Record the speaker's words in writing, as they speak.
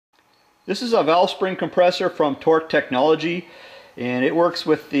This is a valve spring compressor from Torque Technology, and it works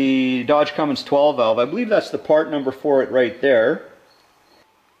with the Dodge Cummins 12 valve. I believe that's the part number for it right there.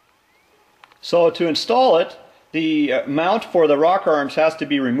 So to install it, the mount for the rock arms has to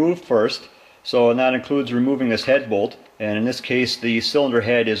be removed first. And that includes removing this head bolt, and in this case the cylinder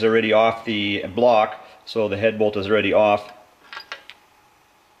head is already off the block, so the head bolt is already off.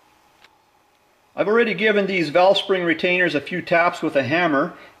 I've already given these valve spring retainers a few taps with a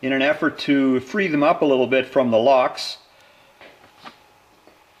hammer in an effort to free them up a little bit from the locks.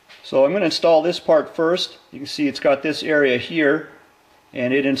 So I'm going to install this part first. You can see it's got this area here,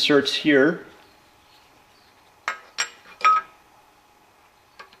 and it inserts here.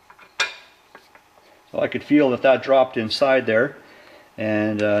 So I could feel that that dropped inside there.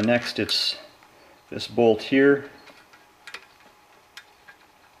 And next it's this bolt here.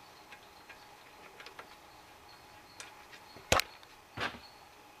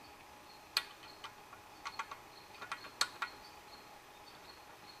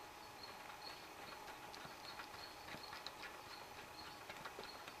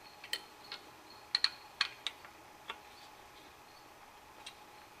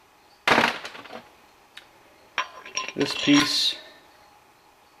 This piece,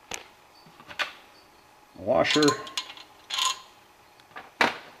 a washer,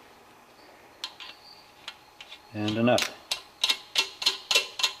 and a nut.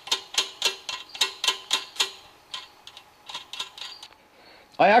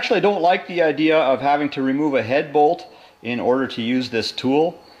 I actually don't like the idea of having to remove a head bolt in order to use this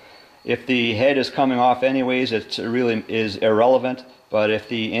tool. If the head is coming off anyways, it really is irrelevant. But if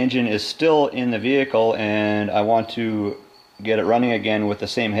the engine is still in the vehicle and I want to get it running again with the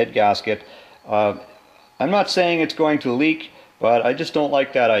same head gasket, I'm not saying it's going to leak, but I just don't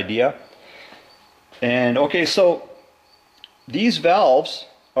like that idea. And okay, so these valves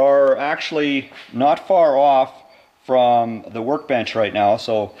are actually not far off from the workbench right now.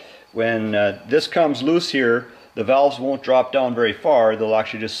 So when this comes loose here, the valves won't drop down very far. They'll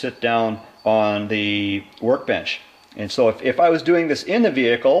actually just sit down on the workbench. And so if I was doing this in the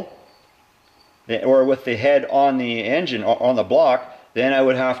vehicle, or with the head on the engine, on the block, then I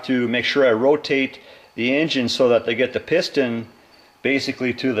would have to make sure I rotate the engine so that they get the piston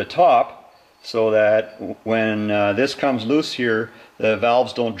basically to the top, so that when this comes loose here, the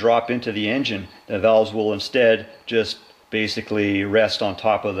valves don't drop into the engine. The valves will instead just basically rest on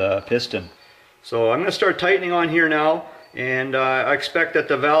top of the piston. So I'm going to start tightening on here now, and I expect that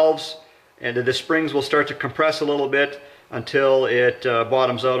the valves and the springs will start to compress a little bit until it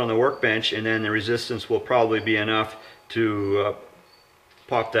bottoms out on the workbench, and then the resistance will probably be enough to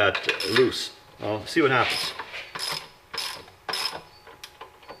pop that loose. I'll see what happens.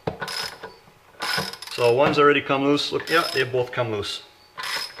 So one's already come loose. Look, yeah, they've both come loose.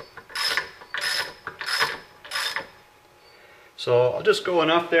 So I'll just go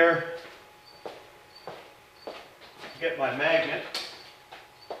enough there. Get my magnet.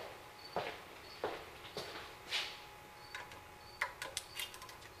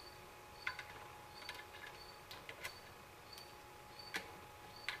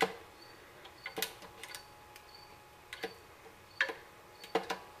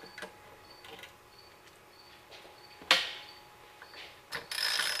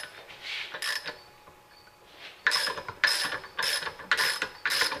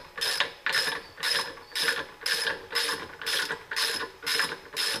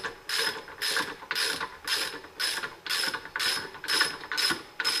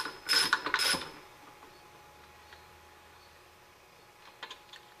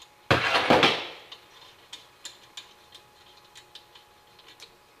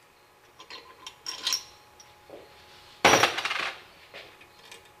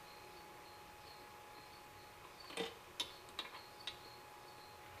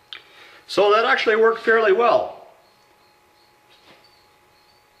 So that actually worked fairly well.